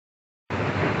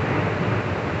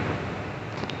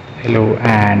Hello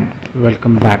and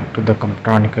welcome back to the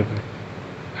Comptronic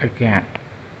again.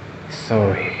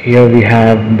 So here we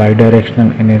have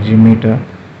bidirectional energy meter.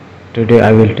 Today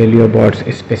I will tell you about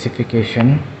its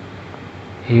specification.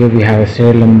 Here we have a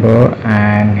serial number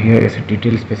and here is a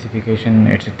detailed specification.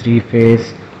 It's a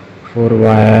 3-phase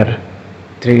 4-wire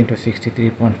 3 into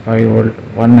 63.5 volt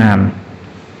 1 amp.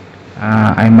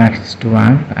 Imax is 2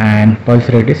 amp and pulse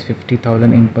rate is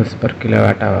 50,000 impulse per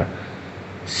kilowatt hour.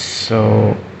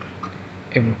 So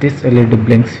if this LED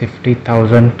blinks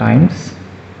 50,000 times,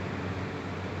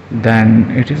 then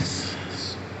it is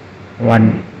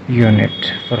 1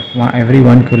 unit for every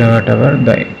 1 kilowatt hour.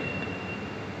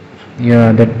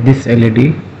 This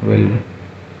LED will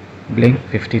blink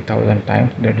 50,000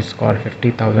 times. That is called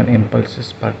 50,000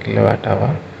 impulses per kilowatt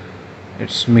hour.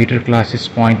 Its meter class is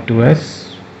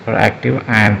 0.2s for active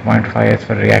and 0.5s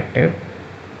for reactive.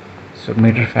 So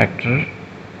meter factor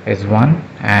is 1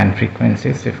 and frequency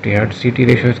is 50 Hz. CT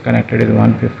ratio is connected is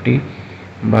 150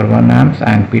 bar 1 amps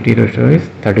and PT ratio is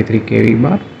 33 kV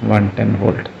bar 110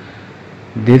 volt.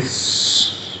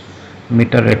 This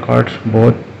meter records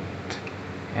both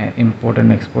import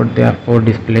and export. There are 4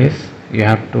 displays. You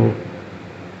have to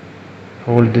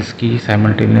hold this key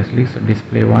simultaneously. So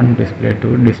display 1, display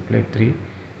 2, display 3,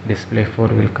 display 4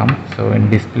 will come. So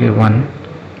in display 1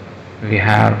 we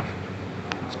have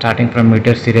starting from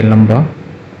meter serial number,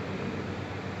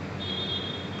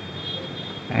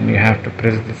 and you have to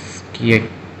press this key.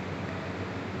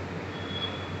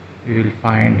 You will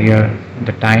find here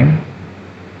the time.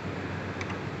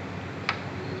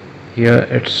 Here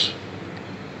it's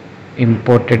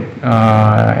exported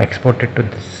to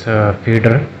this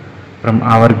feeder from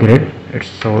our grid.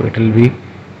 So it will be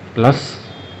plus,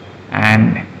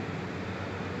 and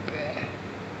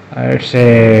it's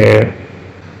a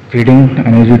feeding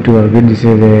energy to our grid. This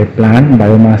is a plant,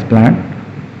 biomass plant.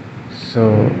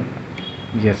 So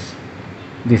yes,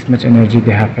 this much energy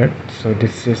they have had. So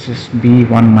this is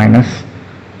B1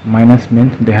 minus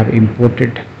means they have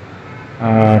imported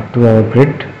to our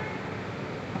grid.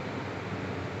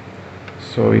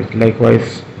 So it's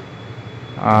likewise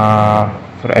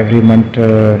for every month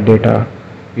data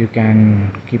you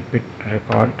can keep it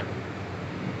record.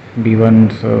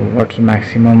 B1, so what's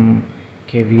maximum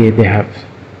kVA they have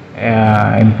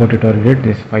imported to our grid.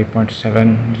 This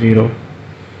 5.704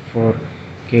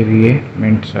 kVA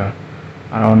means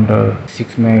around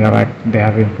 6 megawatt they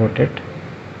have imported.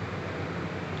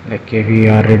 Like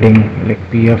kVA reading, like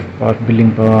PF or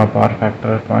billing power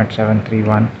factor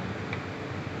 0.731,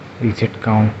 reset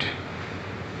count.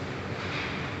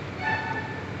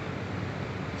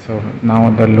 So now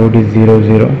the load is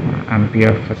 00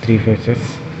 ampere for 3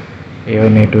 phases,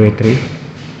 A1, A2, A3,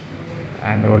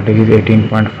 and the voltage is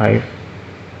 18.5.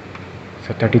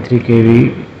 So 33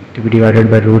 kV to be divided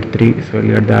by root 3. So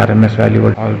we'll get the RMS value.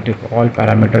 All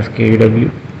parameters kW,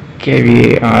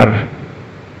 kVA are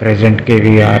present.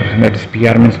 kVR, that is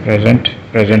PR means present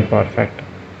power factor.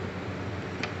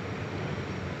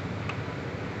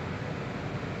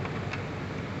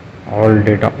 All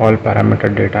data, all parameter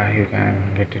data, you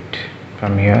can get it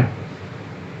from here.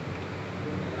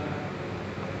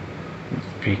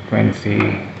 Frequency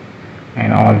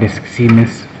and all this. C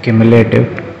means cumulative.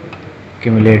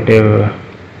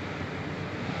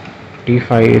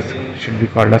 T5 should be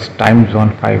called as time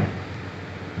zone 5.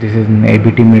 This is an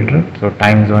ABT meter. So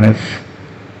time zone is,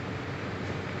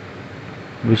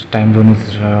 which time zone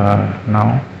is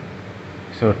now.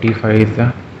 So T5 is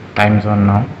the time zone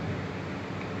now.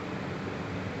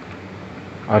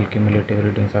 All cumulative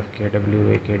readings of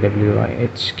kWA,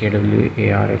 kWIH,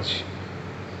 kWARH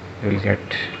you will get.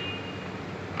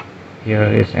 Here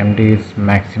is MD is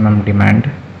maximum demand.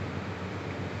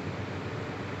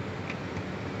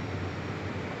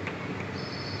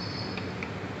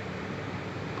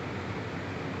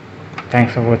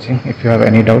 Thanks for watching. If you have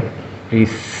any doubt,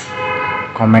 please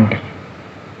comment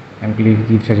and please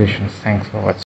give suggestions. Thanks for watching.